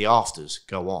 and then the afters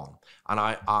go on.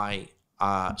 And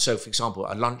so for example,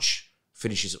 a lunch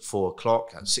finishes at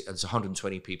 4:00, and there's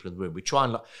 120 people in the room. We try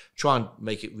and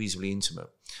make it reasonably intimate.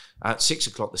 At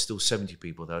 6:00, there's still 70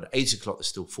 people there. At 8:00, there's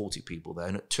still 40 people there.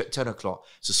 And at 10:00,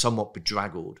 it's a somewhat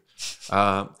bedraggled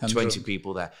 20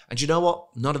 people there. And you know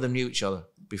what? None of them knew each other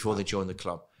before they joined the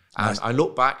club. And nice. I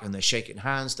look back and they're shaking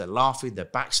hands, they're laughing, they're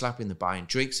backslapping, they're buying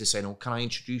drinks, they're saying, can I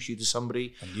introduce you to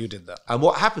somebody? And you did that. And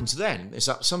what happens then is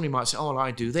that somebody might say,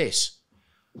 I do this.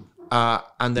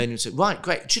 And then you say, right,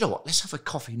 great. Do you know what? Let's have a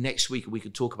coffee next week and we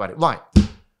can talk about it. Right.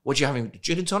 What are you having?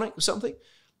 Gin and tonic or something?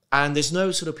 And there's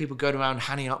no sort of people going around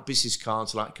handing out business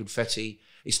cards like confetti.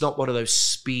 It's not one of those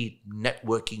speed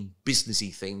networking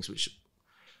businessy things, which,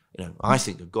 I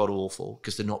think are god awful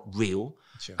because they're not real.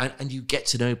 Sure. And you get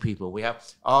to know people. We have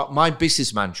my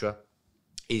business mantra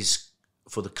is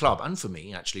for the club and for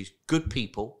me actually, good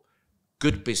people,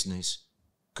 good business,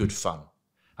 good fun.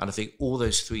 And I think all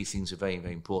those 3 things are very,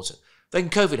 very important. Then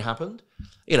COVID happened.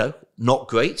 You know, not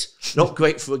great. Not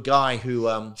great for a guy who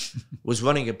was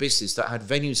running a business that had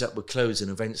venues that were closed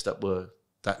and events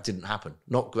that didn't happen.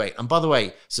 Not great. And by the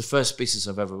way, it's the first business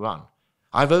I've ever run.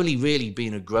 I've only really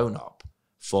been a grown-up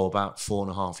for about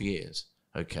 4.5 years.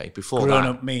 Okay, before grown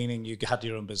up meaning you had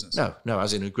your own business? No,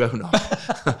 as in a grown-up.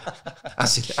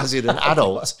 as in an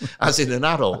adult. As in an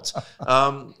adult.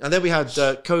 And then we had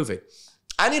COVID.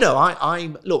 And, you know,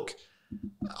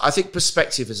 I think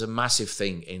perspective is a massive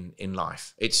thing in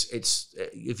life. It's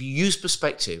if you use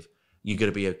perspective, you're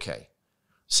going to be okay.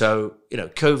 So, you know,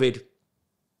 COVID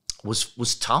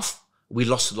was tough. We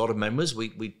lost a lot of members.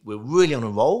 We were really on a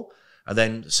roll. And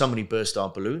then somebody burst our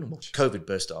balloon. Well, COVID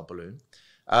burst our balloon.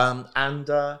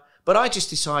 But I just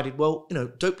decided, well, you know,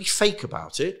 don't be fake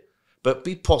about it, but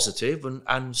be positive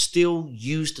and still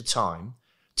use the time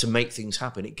to make things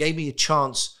happen. It gave me a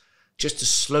chance just to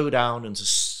slow down and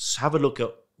to have a look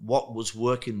at what was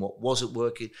working, what wasn't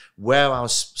working, where I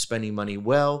was spending money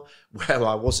well, where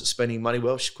I wasn't spending money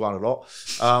well, which is quite a lot,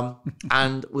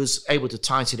 and was able to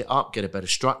tighten it up, get a better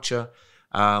structure,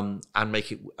 and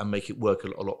make it work a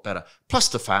lot better. Plus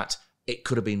the fact it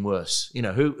could have been worse. You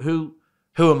know, who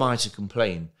am I to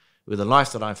complain? With the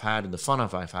life that I've had and the fun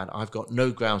I've had, I've got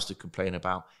no grounds to complain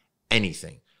about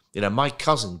anything. You know, my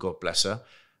cousin, God bless her,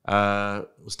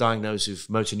 was diagnosed with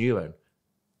motor neurone.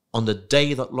 On the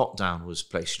day that lockdown was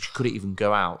placed, she couldn't even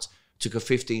go out. It took her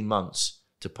 15 months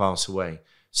to pass away.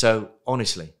 So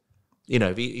honestly, you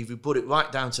know, if you put it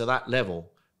right down to that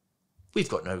level, we've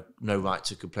got no right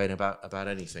to complain about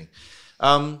anything.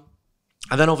 And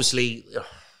then obviously,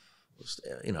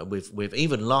 you know, with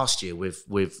even last year with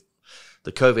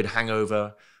the COVID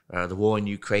hangover, the war in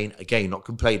Ukraine, again, not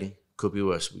complaining, could be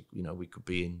worse. We could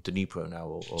be in Dnipro now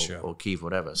or Kyiv,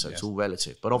 whatever. So it's all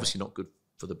relative, but obviously not good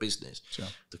for the business. Sure.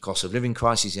 The cost of living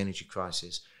crisis, the energy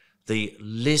crisis, the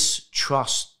Liz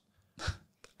Truss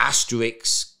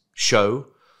asterisk show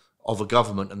of a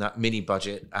government and that mini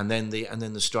budget, and then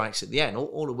the strikes at the end,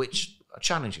 all of which are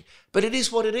challenging. But it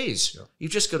is what it is. Sure.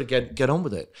 You've just got to get on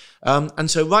with it. And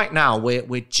so right now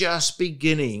we're just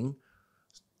beginning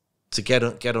to get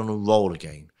on a roll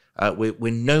again.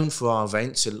 We're known for our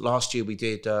events. So last year we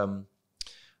did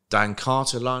Dan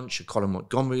Carter lunch, a Colin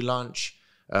Montgomery lunch,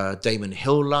 Damon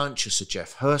Hill lunch, a Sir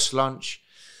Geoff Hurst lunch,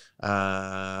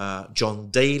 John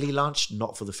Daly lunch,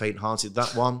 not for the faint-hearted,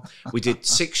 that one. We did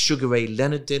 6 Sugar Ray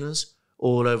Leonard dinners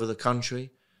all over the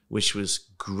country, which was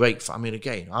great fun. I mean,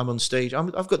 again, I'm on stage.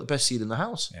 I've got the best seat in the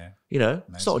house. Yeah. You know,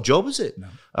 amazing. It's not a job, is it?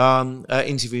 No.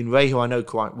 Interviewing Ray, who I know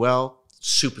quite well,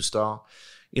 superstar.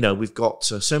 You know, we've got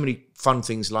so many fun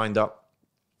things lined up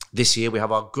this year. We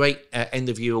have our great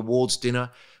end-of-year awards dinner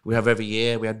we have every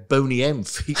year. We had Boney M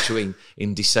featuring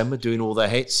in December, doing all their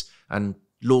hits, and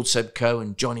Lord Sebco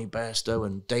and Johnny Bairstow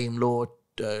and Dame Lord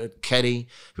Kelly.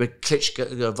 We had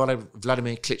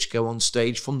Vladimir Klitschko on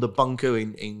stage from the bunker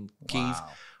in Kyiv,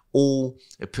 all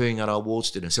appearing at our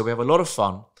awards dinner. So we have a lot of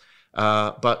fun.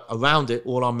 But around it,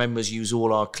 all our members use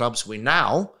all our clubs. We're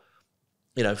now,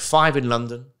 5 in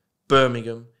London,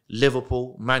 Birmingham,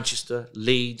 Liverpool, Manchester,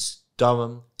 Leeds,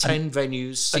 Durham, 10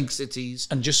 venues, 6 cities.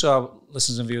 And just so our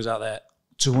listeners and viewers out there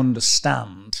to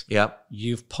understand,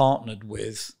 you've partnered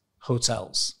with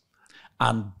hotels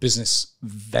and business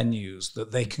venues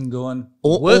that they can go and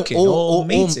work in or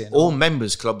meet in. All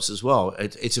members clubs as well.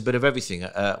 It's a bit of everything.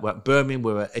 At Birmingham,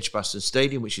 we're at Edgbaston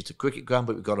Stadium, which is a cricket ground,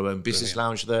 but we've got our own business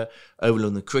lounge there,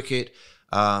 overlooking the cricket.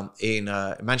 In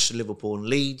Manchester, Liverpool and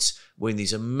Leeds, we're in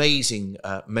these amazing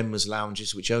members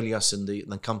lounges, which only us and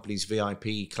the company's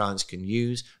VIP clients can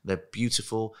use. They're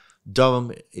beautiful.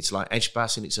 Durham, it's like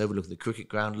Edgbaston, it's overlooking the cricket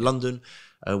ground. London,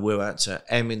 we're at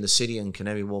M in the City and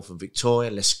Canary Wharf and Victoria,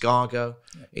 Lescargo.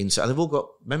 And they've all got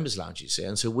members lounges here.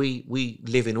 And so we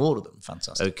live in all of them.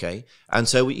 Fantastic. Okay. And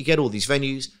so you get all these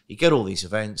venues, you get all these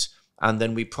events, and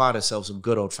then we pride ourselves on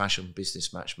good old-fashioned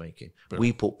business matchmaking. Brilliant.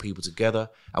 We put people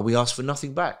together, and we ask for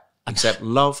nothing back except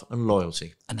love and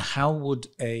loyalty. And how would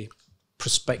a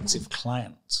prospective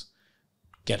client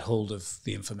get hold of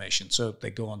the information? So they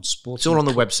go on Sporting. It's all on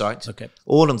the website. Okay.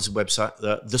 All on the website,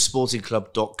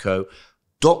 thesportingclub.co.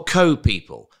 .co,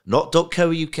 people. Not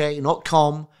 .co.uk, not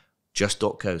 .com, just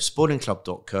 .co.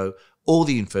 Sportingclub.co. All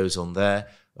the info's on there.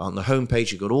 On the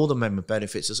homepage, you've got all the member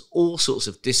benefits. There's all sorts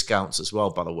of discounts as well,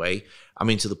 by the way. I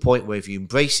mean, to the point where if you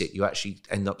embrace it, you actually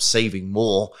end up saving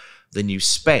more than you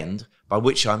spend, by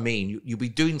which I mean you'll be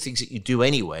doing things that you do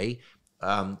anyway,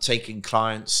 taking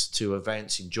clients to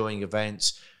events, enjoying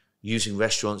events, using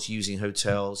restaurants, using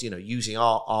hotels, using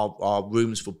our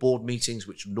rooms for board meetings,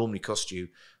 which normally cost you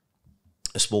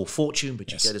a small fortune, but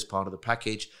you get as part of the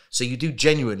package. So you do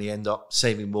genuinely end up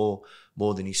saving more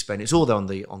more than you spend. It's all there on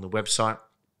the website.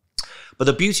 But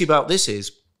the beauty about this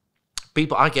is,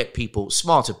 I get people,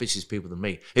 smarter business people than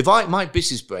me. If my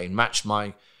business brain matched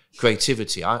my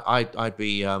creativity, I'd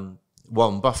be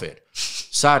Warren Buffett.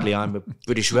 Sadly, I'm a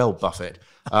British Rail Buffett.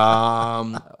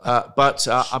 But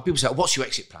people say, what's your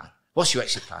exit plan? What's your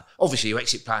exit plan? Obviously, your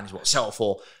exit plan is sell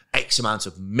for X amount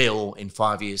of mil in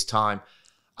 5 years' time.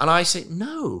 And I say,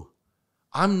 no,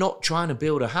 I'm not trying to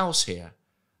build a house here.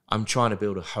 I'm trying to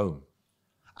build a home.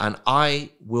 And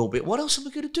I will be, what else am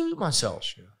I going to do with myself?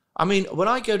 Sure. I mean, when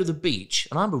I go to the beach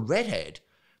and I'm a redhead,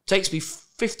 it takes me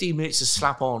 15 minutes to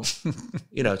slap on,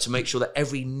 to make sure that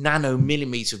every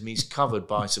nanomillimeter of me is covered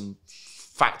by some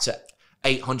factor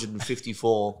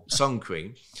 854 sun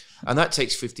cream. And that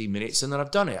takes 15 minutes, and then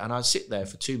I've done it. And I sit there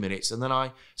for 2 minutes, and then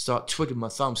I start twiddling my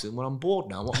thumbs, and well, I'm bored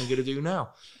now. What am I going to do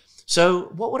now?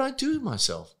 So what would I do with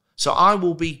myself? So I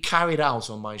will be carried out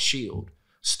on my shield,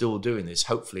 still doing this,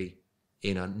 hopefully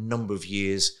in a number of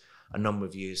years'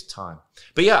 time.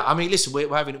 But yeah, I mean, listen,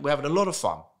 we're having a lot of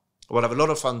fun. We'll have a lot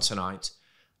of fun tonight.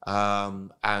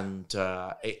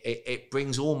 It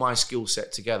brings all my skill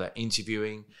set together,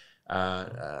 interviewing,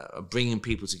 bringing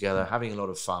people together, having a lot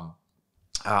of fun.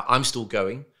 I'm still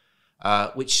going,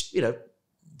 which,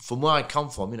 from where I come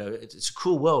from, it's a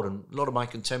cruel world. And a lot of my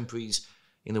contemporaries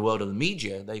in the world of the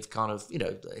media, they've kind of,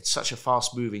 it's such a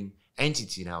fast moving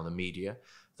entity now, the media,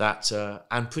 that,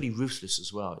 and pretty ruthless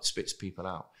as well. It spits people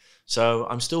out. So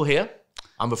I'm still here.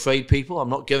 I'm afraid people. I'm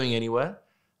not going anywhere.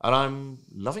 And I'm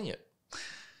loving it.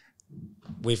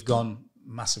 We've gone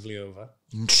massively over.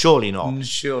 Surely not.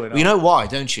 Surely not. Well, you know why,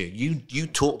 don't you? You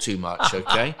talk too much,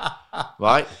 okay?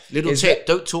 Right? Little tip,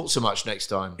 don't talk so much next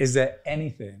time. Is there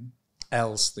anything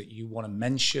else that you want to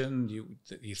mention,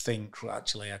 that you think,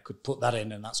 actually, I could put that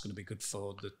in and that's going to be good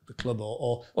for the club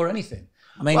or anything?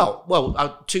 I mean,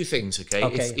 well, two things, okay?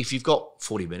 If you've got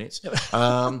 40 minutes.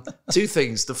 Two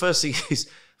things. The first thing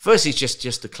is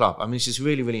just the club. I mean, this is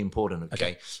really, really important,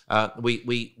 okay?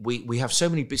 We have so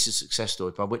many business success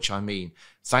stories, by which I mean,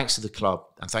 thanks to the club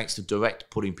and thanks to direct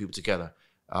putting people together,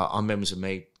 our members have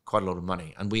made quite a lot of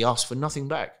money, and we ask for nothing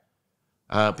back.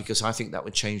 Because I think that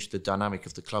would change the dynamic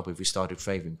of the club if we started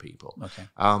favouring people. Okay.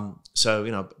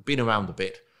 So, being around a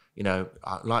bit, I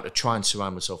like to try and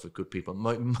surround myself with good people.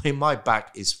 My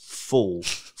back is full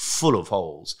of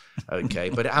holes, okay?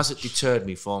 But it hasn't deterred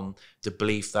me from the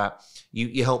belief that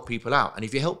you help people out. And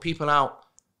if you help people out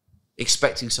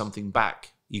expecting something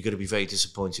back, you're going to be very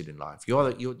disappointed in life.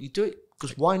 You do it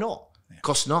because why not? Yeah. It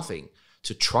costs nothing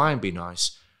to try and be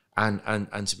nice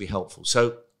and to be helpful.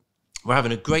 So we're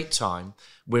having a great time.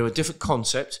 We're a different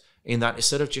concept in that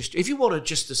instead of if you want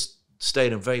to stay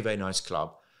in a very, very nice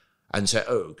club and say,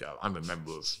 I'm a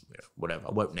member of whatever,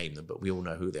 I won't name them, but we all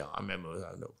know who they are. I'm a member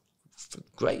of,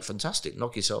 great, fantastic,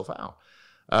 knock yourself out.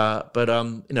 But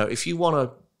if you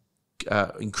want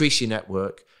to increase your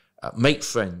network, make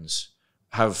friends,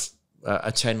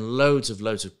 attend loads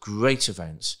of great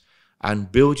events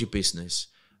and build your business,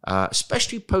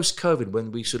 especially post-COVID,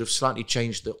 when we sort of slightly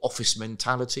changed the office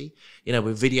mentality.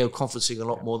 We're video conferencing a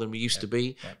lot more than we used to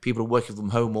be. Yeah. People are working from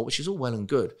home more, which is all well and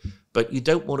good. But you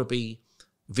don't want to be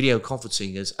video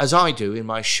conferencing as I do in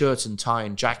my shirt and tie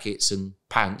and jackets and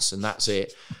pants, and that's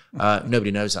it.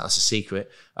 Nobody knows that's a secret.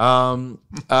 You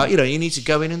need to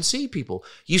go in and see people.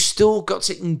 You still got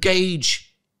to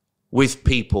engage with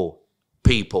people,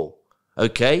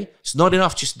 okay? It's not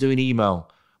enough just to do an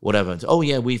email, whatever.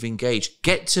 We've engaged.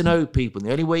 Get to know people. And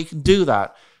the only way you can do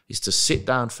that is to sit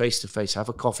down face to face, have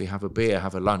a coffee, have a beer,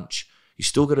 have a lunch. You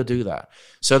still got to do that.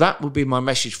 So that would be my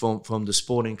message from the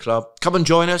sporting club. Come and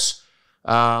join us,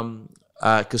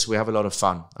 because we have a lot of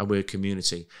fun and we're a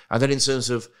community. And then in terms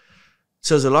of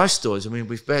life stories, I mean,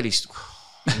 we've barely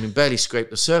scraped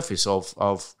the surface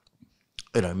of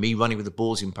me running with the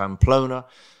balls in Pamplona,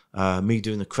 me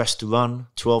doing the Cresta Run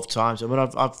 12 times. I mean,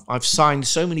 I've signed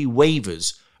so many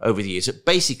waivers over the years that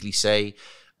basically say,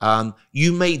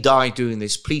 you may die doing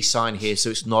this, please sign here so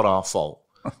it's not our fault.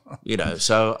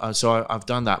 So I've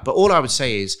done that. But all I would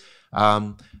say is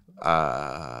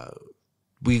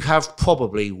we have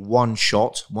probably one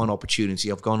shot, one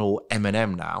opportunity. I've gone all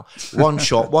M&M now. One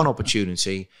shot, one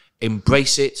opportunity.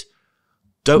 Embrace it.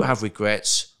 Don't have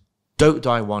regrets. Don't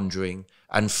die wondering.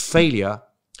 And failure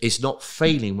is not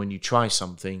failing when you try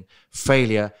something.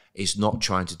 Failure is not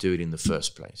trying to do it in the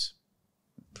first place.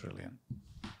 Brilliant.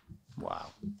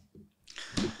 Wow.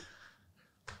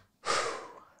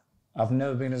 I've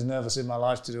never been as nervous in my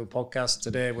life to do a podcast.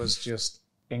 Today was just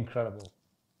incredible.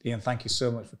 Ian, thank you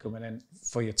so much for coming in,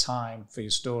 for your time, for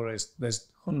your stories. There's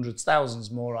hundreds,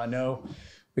 thousands more, I know.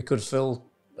 We could fill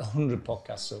 100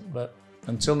 podcasts up, but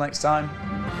until next time.